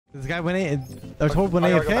This guy went in. I was told when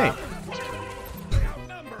AFK.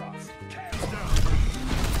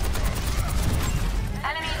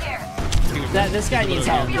 This guy needs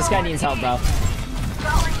help. This guy needs help, bro.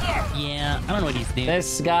 Yeah, I don't know what he's doing.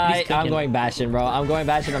 This guy, I'm going bashing, bro. I'm going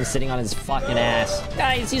bashing. I'm sitting on his fucking ass.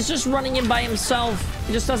 Guys, he's just running in by himself.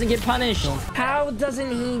 He just doesn't get punished. How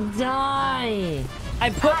doesn't he die? I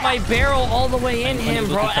put my barrel all the way in him,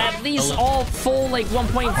 bro. At least all full, like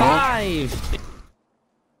 1.5.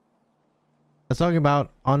 Let's talk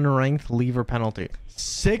about unranked lever penalty.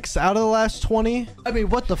 6 out of the last 20? I mean,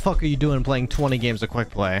 what the fuck are you doing playing 20 games of quick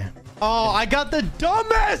play? Oh, I got the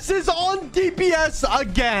dumbasses on DPS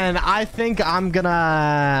again. I think I'm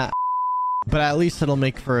gonna... But at least it'll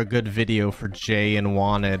make for a good video for Jay and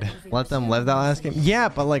Wanted. Let them live that last game. Yeah,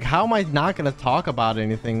 but like, how am I not gonna talk about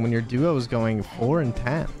anything when your duo is going 4 and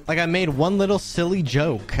 10? Like, I made one little silly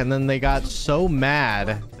joke and then they got so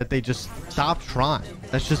mad that they just stopped trying.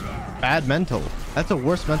 That's just bad mental. That's a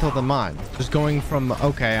worse mental than mine. Just going from,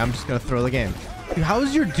 okay, I'm just gonna throw the game. Dude, how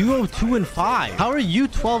is your duo 2 and 5? How are you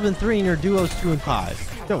 12 and 3 and your duo's 2 and 5?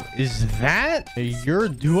 Yo, is that your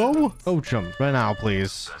duo? Coach him right now,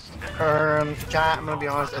 please. Chat, I'm gonna be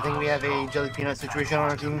honest. I think we have a jelly peanut situation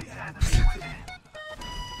on our team.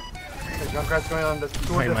 Junkrat's going on the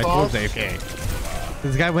tour. Wait, my towards AFK.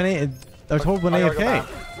 This guy went in. I was told when AFK.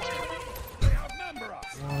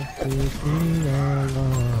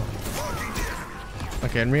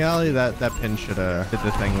 Okay, in reality, that pin should have did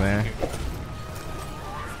the thing there.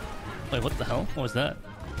 Wait, what the hell? What was that?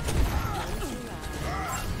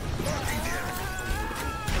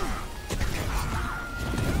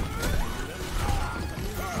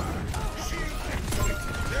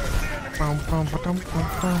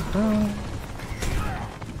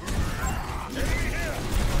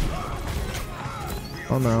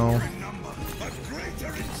 Oh no.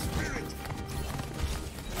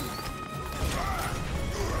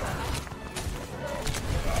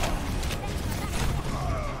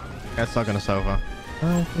 Got stuck on a sofa.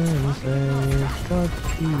 I can say what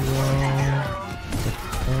you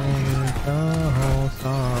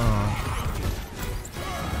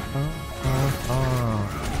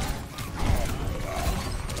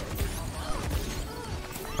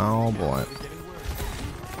Oh boy.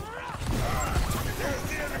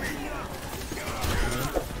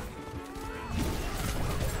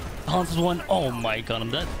 Hans one. Oh my god, I'm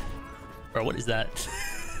dead. Bro, what is that?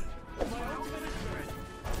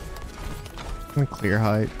 Let me clear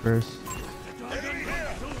height first.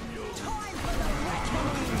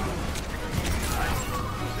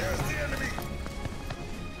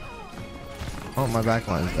 Oh, my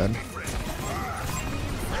backline's dead.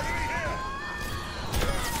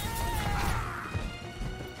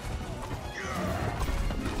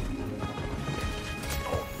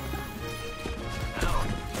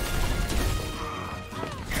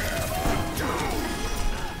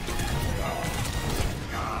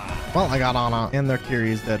 Well, I got Ana, and their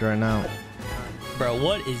Kyrie's dead right now. Bro,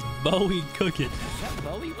 what is Bowie cooking? Is that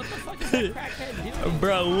Bowie? What the fuck is that crackhead doing?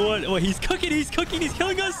 Bro, what? Wait, he's cooking, he's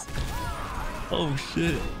killing us. Oh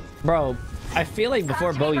shit. Bro, I feel like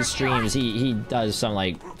before Bowie streams, he does some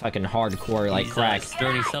like fucking hardcore like He's, crack.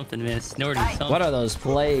 snorting something, man. Snorting something. What are those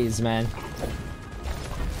plays, man?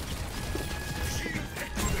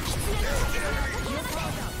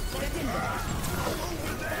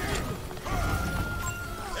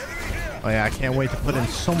 Oh yeah, I can't wait to put in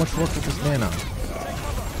so much work with this mana.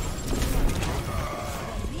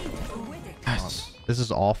 Yes. This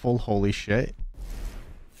is awful. Holy shit.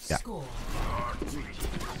 Yeah.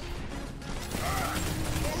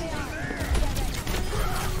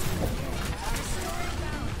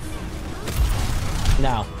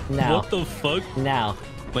 No. What the fuck? No.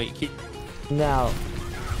 Wait, No.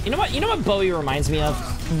 You know what Bowie reminds me of?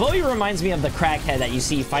 Bowie reminds me of the crackhead that you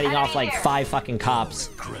see fighting off like 5 fucking cops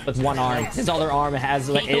with one arm. His other arm has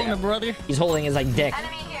like he's holding his like dick,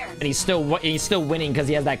 and he's still winning because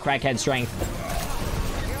he has that crackhead strength.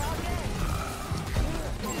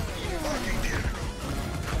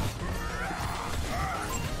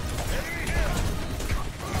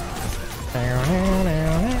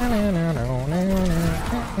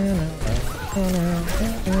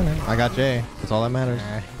 I got Jay. That's all that matters.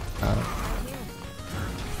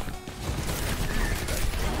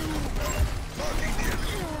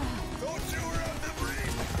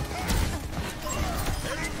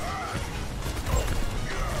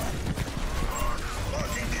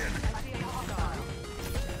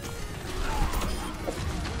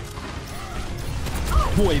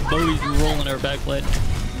 Boy, Bowie's rolling our backplate.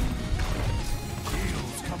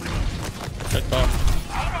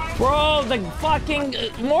 Bro, the fucking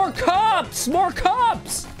more cups! More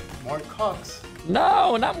cups! cocks.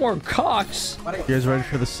 No, not more cocks. You guys ready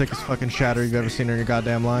for the sickest fucking shatter you've ever seen in your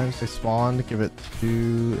goddamn lives? They spawned. Give it to...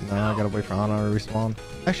 No, I gotta wait for Ana to respawn.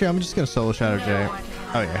 Actually, I'm just gonna solo shatter Jay.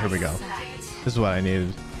 Oh yeah, here we go. This is what I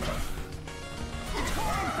needed.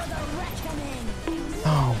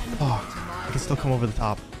 Oh, fuck. I can still come over the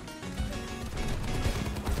top.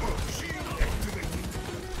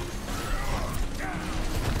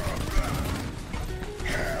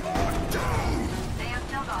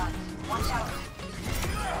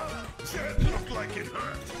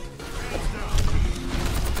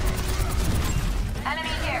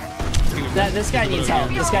 This guy needs help.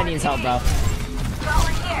 This guy needs help, bro.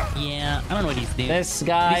 Yeah, I don't know what he's doing. This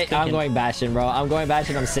guy, I'm going bashing, bro. I'm going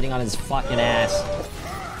bashing. I'm sitting on his fucking ass.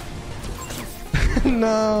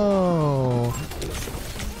 No.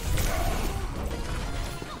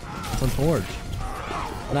 Unforged.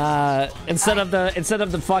 Instead of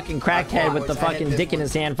the fucking crackhead with the fucking dick in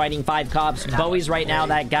his hand fighting 5 cops, Bowie's right now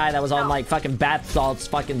that guy that was on like fucking bath salts,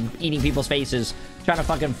 fucking eating people's faces, trying to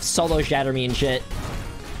fucking solo shatter me and shit.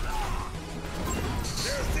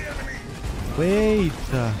 Wait,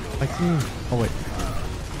 my team. Oh wait.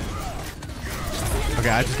 Okay,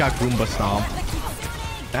 I just got Goomba Stomp.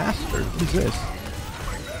 Bastard, what is this?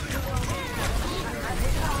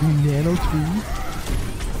 Nano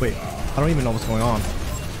 2? Wait, I don't even know what's going on.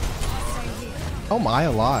 How am I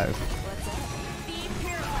alive?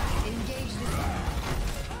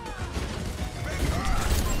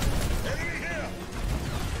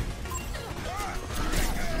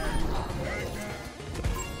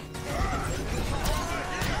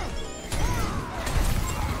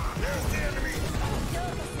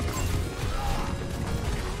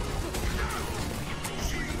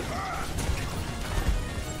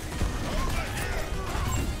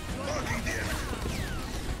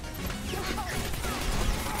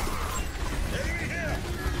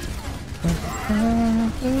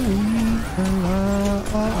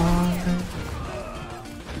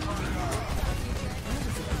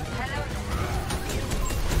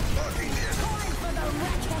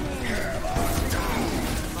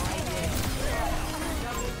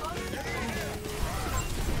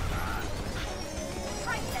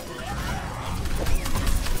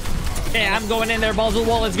 Yeah, I'm going in there, balls of the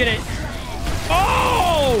wall. Let's get it.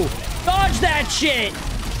 Oh! Dodge that shit!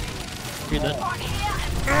 You're dead.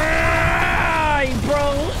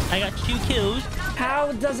 Bro. I got 2 kills.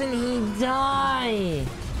 How doesn't he die?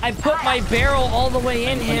 I put my barrel all the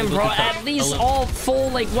way in him, bro. At least all full,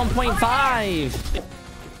 like 1.5.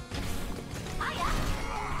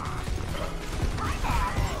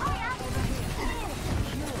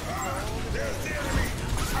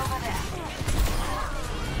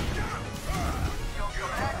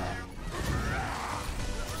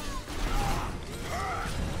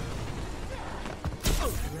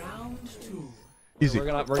 Easy. We're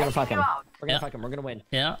gonna fuck him. We're gonna fuck him. We're gonna win.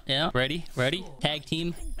 Yeah, yeah. Ready? Ready? Tag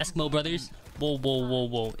team. Eskimo brothers. Whoa, whoa, whoa,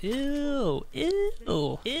 whoa. Ew.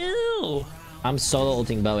 Ew. Ew. I'm solo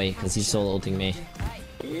ulting Bowie because he's solo ulting me.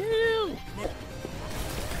 Ew.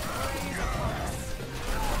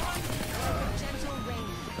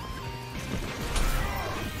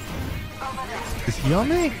 Is he on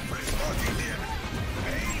me?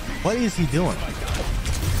 What is he doing?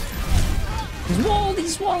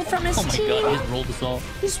 He's walled from his team. Oh my god, he just rolled us all.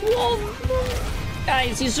 He's walled.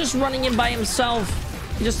 Guys, he's just running in by himself.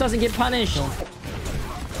 He just doesn't get punished.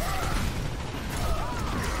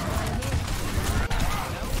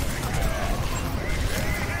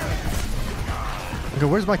 Okay,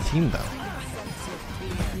 where's my team though?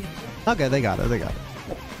 Okay, they got it. They got it.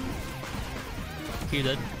 You're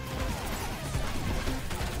dead.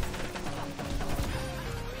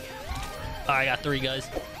 Oh, I got 3 guys.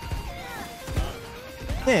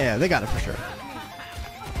 Yeah, they got it for sure.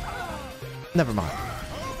 Never mind.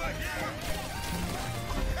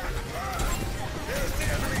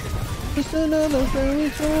 Just another fairy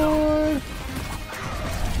sword.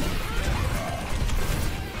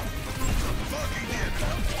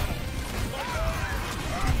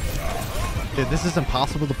 Dude, this is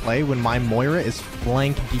impossible to play when my Moira is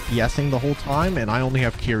flank DPSing the whole time and I only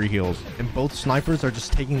have carry heals. And both snipers are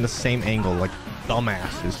just taking the same angle like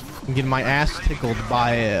dumbasses. I'm getting my ass tickled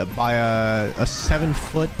by a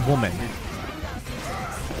 7-foot woman.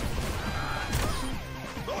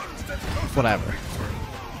 Whatever.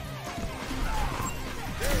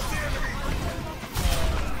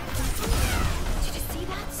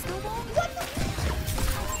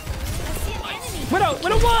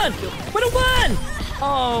 Widow won! Widow won!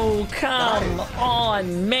 Oh, come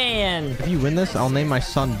on, man. If you win this, I'll name my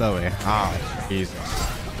son Bowie. Ah, Jesus.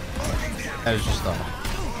 That is just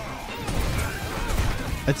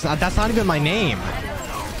It's not. That's not even my name.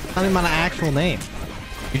 It's not even my actual name.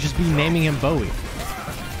 You just be naming him Bowie.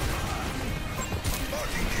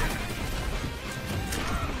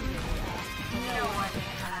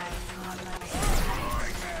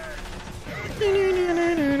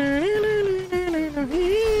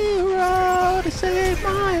 Hero to save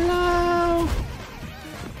my life.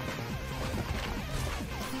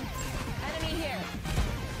 Enemy here.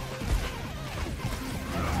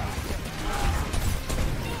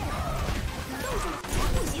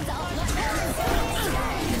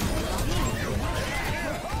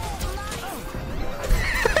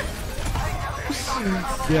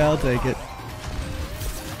 Yeah, I'll take it.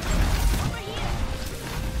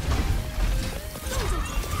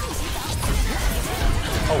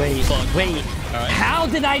 Wait, fuck. wait. All right. How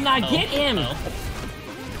did I not get him?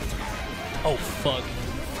 Oh, fuck.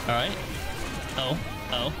 All right. Oh.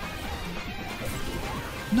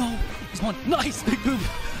 No. He's one. Nice. Big boom.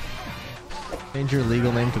 Change your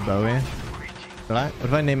legal name to Bowie. What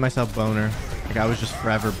if I name myself Boner? Like I was just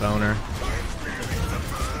forever Boner.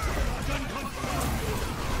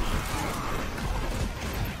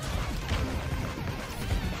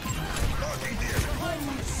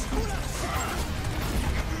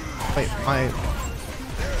 Wait, my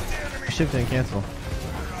shift didn't cancel.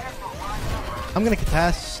 I'm gonna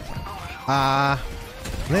contest. I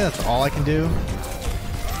think that's all I can do.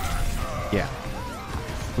 Yeah.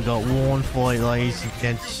 We got one fight, ladies and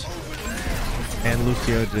gents. And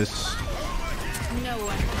Lucio just... No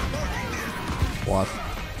one. What?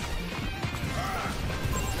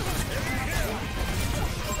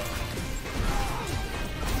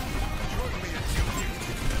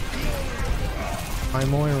 Hi,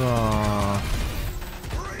 Moira.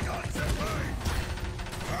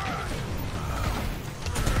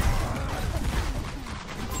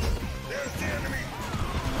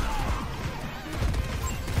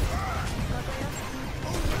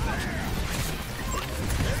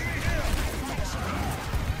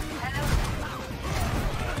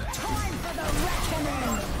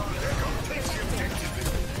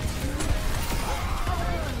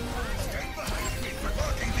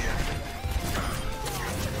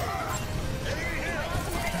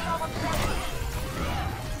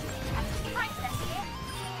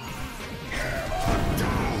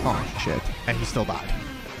 Oh, shit. And he still died.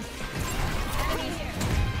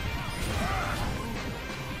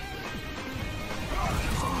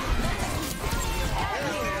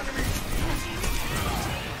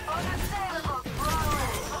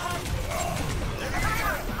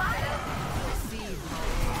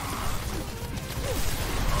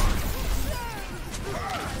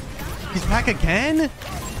 He's back again?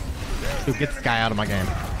 Dude, get this guy out of my game.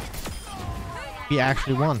 He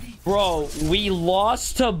actually won. Bro, we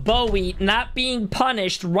lost to Bowie not being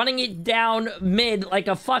punished, running it down mid like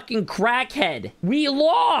a fucking crackhead. We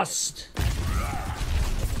lost!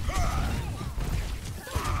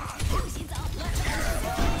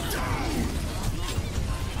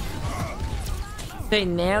 They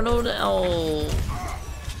nanoed? Oh.